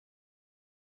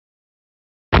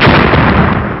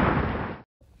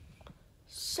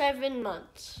7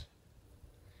 months.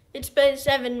 It's been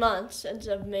 7 months since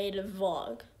I've made a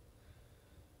vlog.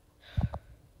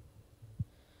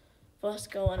 What's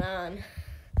going on?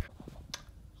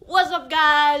 What's up,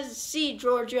 guys? C.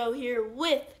 Giorgio here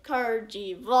with Car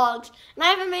G Vlogs, and I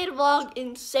haven't made a vlog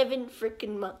in 7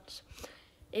 freaking months.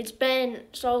 It's been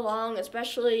so long,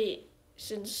 especially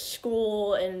since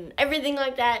school and everything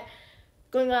like that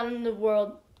going on in the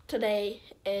world today,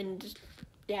 and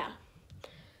yeah.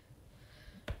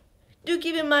 Do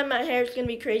keep in mind my hair is going to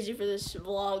be crazy for this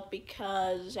vlog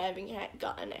because I haven't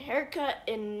gotten a haircut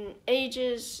in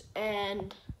ages,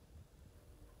 and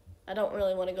I don't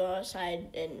really want to go outside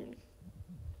and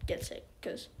get sick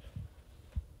because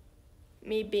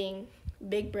me being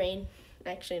big brain,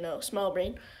 actually no, small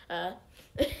brain, no,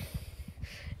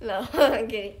 I'm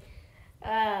kidding.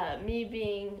 Me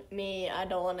being me, I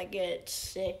don't want to get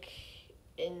sick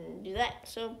and do that.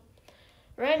 So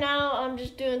right now I'm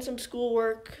just doing some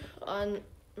schoolwork on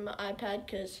my iPad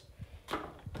because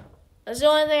that's the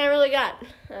only thing I really got.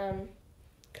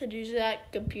 Could use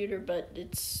that computer, but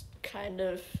it's kind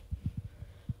of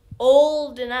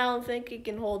old and I don't think it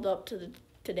can hold up to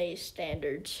today's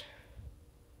standards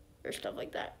or stuff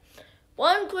like that.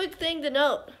 One quick thing to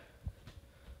note.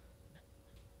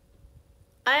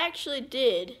 I actually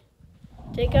did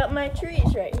take out my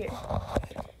trees right here.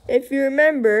 If you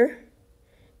remember,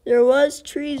 there was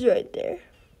trees right there.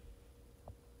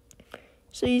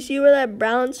 So you see where that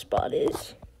brown spot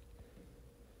is?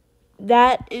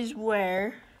 That is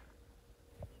where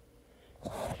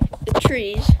the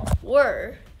trees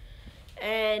were.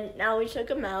 And now we took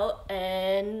them out,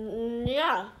 and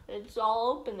yeah, it's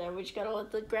all open there. We just gotta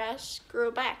let the grass grow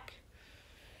back,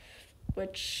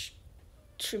 which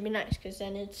should be nice because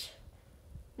then it's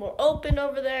more open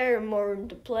over there, more room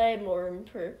to play, more room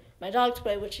for my dog to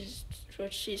play, which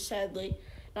she's sadly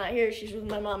not here. She's with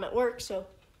my mom at work, so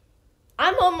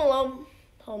I'm home alone.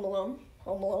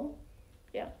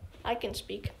 Yeah, I can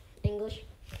speak English,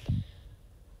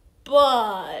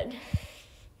 but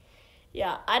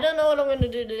yeah, I don't know what I'm going to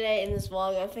do today in this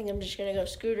vlog. I think I'm just going to go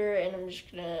scooter, and I'm just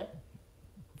going to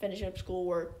finish up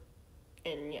schoolwork,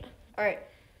 and yeah. All right,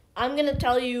 I'm going to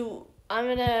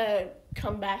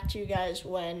come back to you guys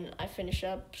when I finish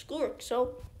up schoolwork,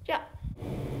 so yeah.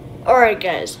 All right,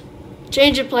 guys,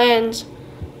 change of plans.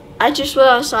 I just went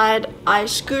outside. I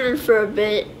scooted for a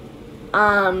bit,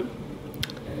 and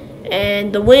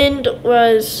the wind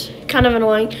was kind of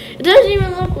annoying. It doesn't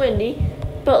even look windy,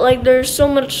 but like there's so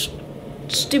much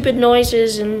stupid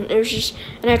noises, and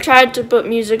I tried to put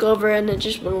music over it and it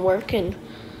just wouldn't work, and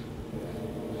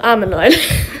I'm annoyed.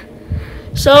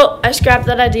 So I scrapped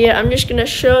that idea. I'm just gonna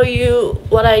show you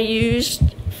what I used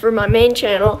for my main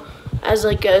channel as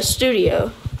like a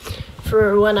studio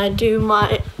for when I do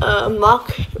my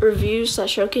mock reviews /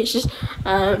 showcases.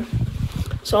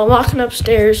 So I'm walking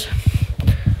upstairs.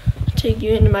 I'll take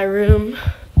you into my room.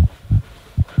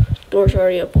 Door's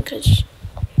already open because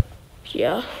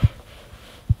yeah.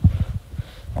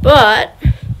 But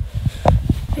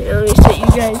let me sit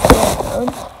you guys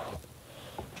down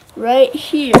right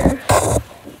here.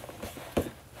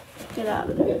 Get out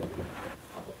of there.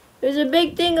 There's a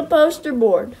big thing of poster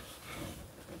board.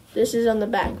 This is on the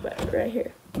back right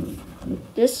here.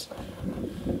 That's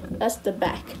the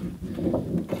back.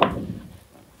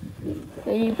 And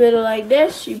you put it like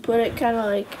this. You put it kind of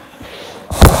like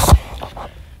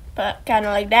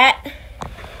that.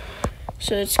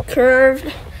 So it's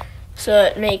curved. So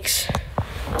it makes the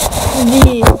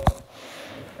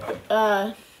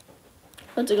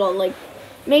what's it called? Like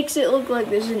makes it look like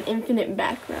there's an infinite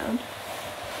background.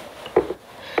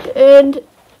 And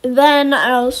then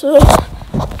I also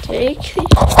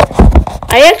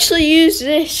I actually use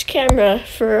this camera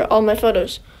for all my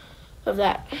photos of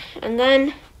that. And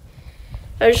then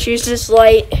I just use this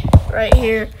light right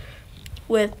here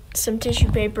with some tissue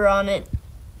paper on it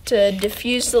to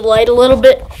diffuse the light a little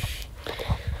bit.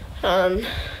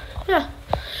 Yeah,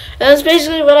 that's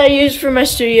basically what I use for my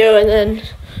studio, and then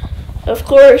of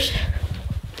course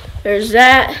there's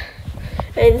that,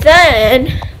 and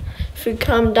then if we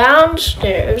come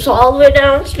downstairs, all the way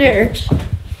downstairs,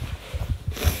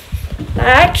 I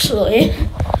actually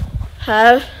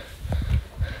have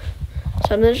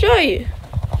something to show you.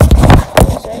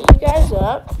 Set you guys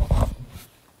up.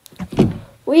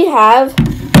 We have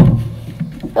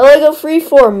a Lego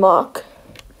Freeform mock.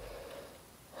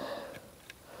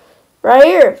 Right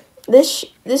here. This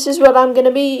is what I'm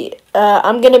gonna be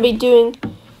doing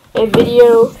a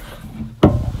video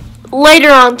later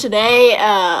on today.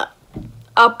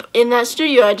 Up in that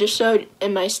studio I just showed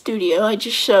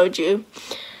you.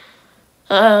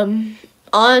 On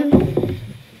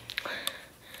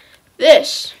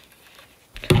this.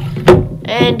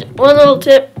 And one little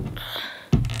tip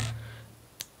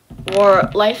or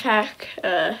life hack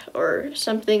or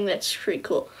something that's pretty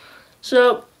cool.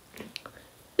 So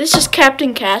this is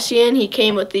Captain Cassian. He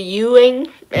came with the U-Wing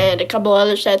and a couple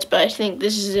other sets, but I think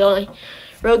this is the only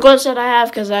Rogue One set I have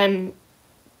because I'm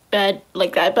bad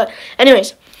like that. But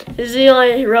anyways, this is the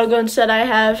only Rogue One set I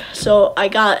have, so I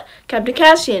got Captain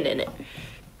Cassian in it.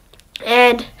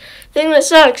 And the thing that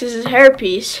sucks is his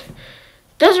hairpiece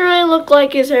doesn't really look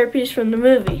like his hairpiece from the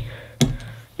movie.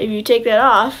 If you take that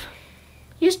off,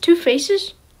 he has two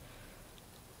faces?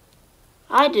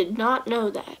 I did not know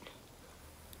that.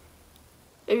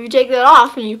 If you take that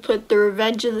off and you put the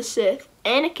Revenge of the Sith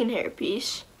Anakin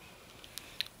hairpiece,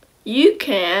 you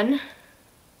can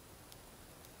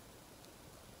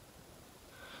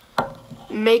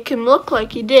make him look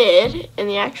like he did in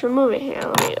the actual movie. Hang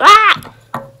on, let me,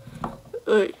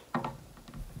 Wait.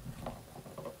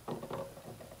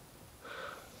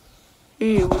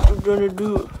 Hey, what you gonna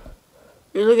do?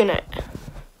 You're looking at.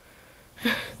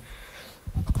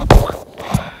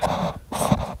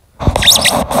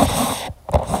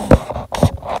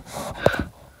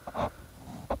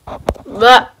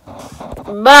 But.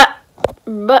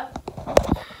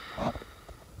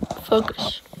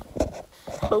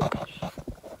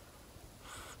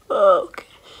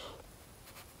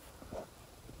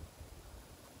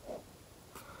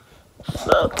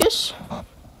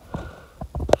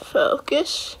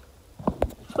 Focus.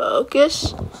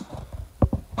 Focus.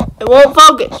 It won't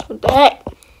focus. What the heck?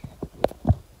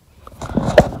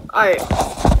 Alright.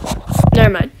 Never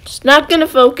mind. It's not gonna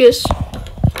focus. Do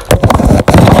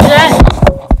that.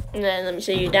 And then let me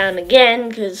set you down again,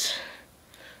 because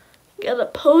I gotta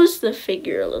pose the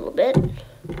figure a little bit.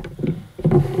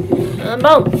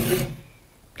 Boom.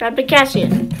 Captain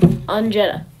Cassian on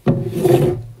Jedha.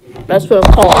 That's what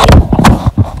I'm calling it.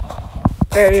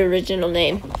 Very original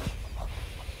name.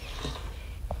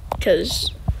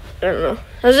 Because, I don't know.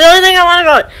 That's the only thing I want to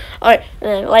go with. Alright,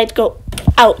 then lights go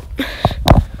out.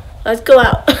 Let's go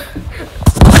out.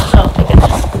 Oh my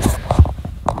goodness.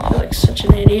 I feel like such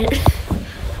an idiot.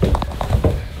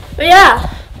 But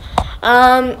yeah.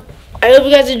 I hope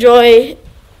you guys enjoy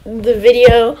the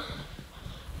video.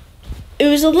 It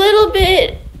was a little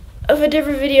bit of a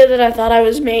different video than I thought I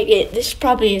was making. This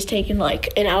probably has taken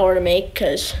like an hour to make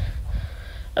because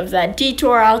of that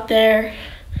detour out there.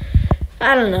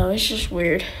 I don't know, it's just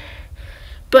weird.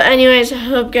 But anyways, I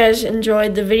hope you guys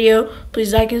enjoyed the video.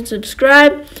 Please like and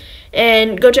subscribe.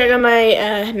 And go check out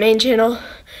my main channel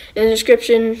in the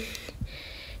description.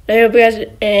 I hope you guys,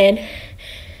 and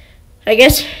I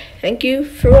guess, thank you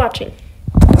for watching.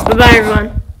 Bye-bye,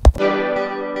 everyone.